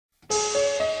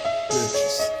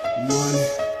Money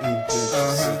and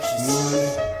bitches. Money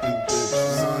and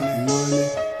bitches. Money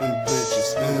and bitches.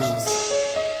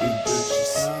 And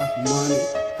bitches. Money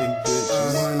and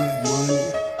bitches. Money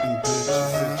and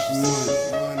bitches.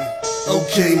 Money.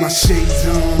 Okay, my shades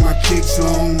on, my kicks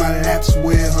on, my laps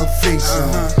where her face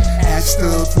on. Asked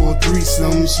her for a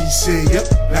threesome, she said, yep,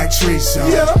 like Trace on.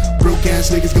 Broke ass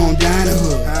niggas gon' die in the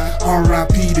hood.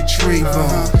 R.I.P. to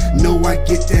Trayvon. Know I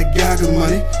get that Gaga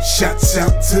money. Shots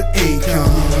out to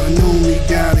Akon. Only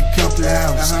got a couple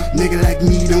hours. Nigga like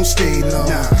me don't stay long.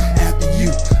 After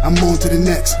you, I'm on to the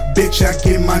next. Bitch, I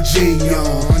get my J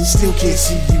on. Still can't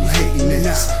see you hating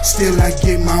this. Still I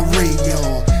get my Ray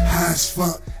on. High as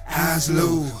fuck. Eyes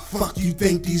low, fuck you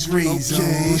think these rays on.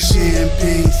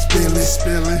 Champagne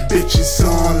spilling, bitches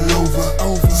all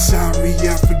over. Sorry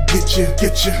I forget you,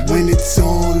 when it's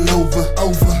all over.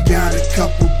 Got a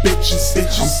couple bitches,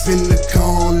 I'm finna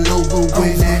call over.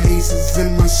 When that ace is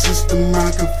in my system,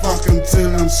 I can fuck them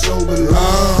till I'm sober.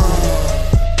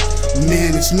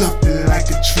 Man, it's nothing like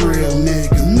a trail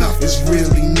nigga. It's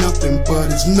really nothing,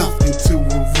 but it's nothing to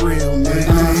a real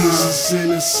nigga. Aces in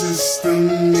the system,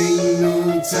 ain't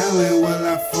no telling. Will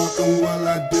I fuck 'em, will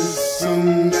I diss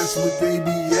 'em? That's what they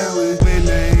be yelling. When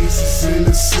the aces in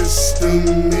the system,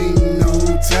 ain't no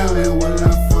telling. Will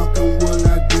I fuck 'em, will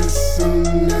I diss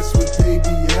 'em? That's what they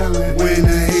be yelling. When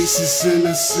the aces in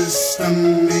the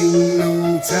system, ain't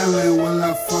no telling. Will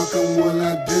I fuck 'em, will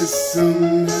I diss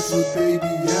 'em? That's what they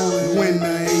be yelling. When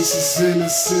the aces in the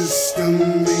system,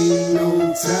 ain't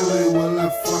no telling. Will I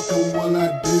fuck 'em, will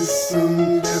I diss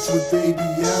 'em? That's what they be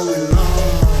yelling.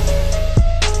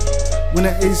 When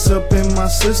the ace up in my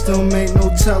system, ain't no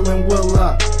telling will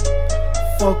I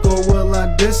fuck or will I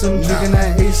diss him. Drinking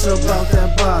that ace up out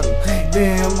that bottle.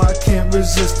 Damn, I can't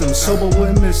resist him. Sober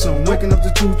wouldn't miss him. Waking up to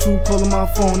 2-2, calling my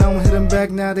phone. I don't hit him back,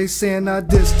 now they saying I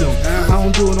dissed him. I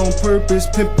don't do it on purpose,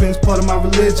 pimpin's part of my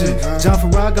religion. John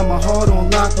Farrar got my heart on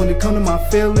lock. When it come to my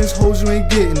feelings, hoes you ain't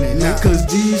getting it. Cause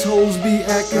these hoes be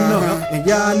acting up, and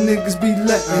y'all niggas be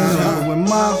letting up. But when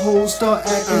my hoes start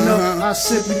acting up, I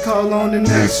simply call on the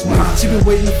next one. She been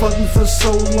waiting to fuck me for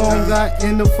so long, I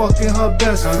end up fucking her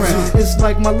best friend. It's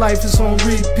like my life is on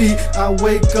repeat. I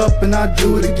wake up and I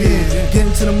do it again.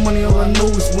 Getting to the money, all I know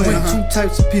is win. Two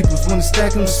types of people wanna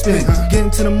stack and spin.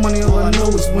 Getting to the money, all I know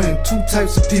is win. Two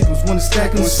types of people wanna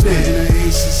stack and spin. When the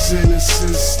aces in the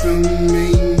system,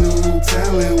 ain't no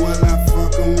telling. Will I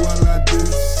fuck 'em, will I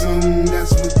diss 'em?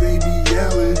 That's what they be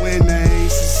yelling. When the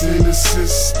aces in the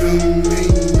system,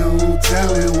 ain't no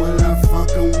telling. Will I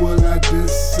fuck 'em, will I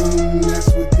diss 'em? That's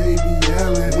what they be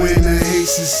yelling. When the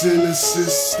aces in the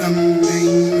system,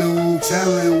 ain't no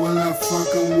telling. Will I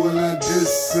fuck 'em, will I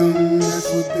diss 'em? That's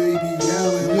what they be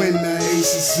yelling. When the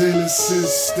aces in the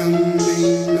system,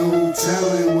 ain't no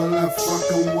telling. Will I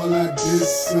fuck 'em, will I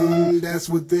diss 'em? That's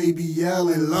what they be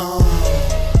yelling. Lord.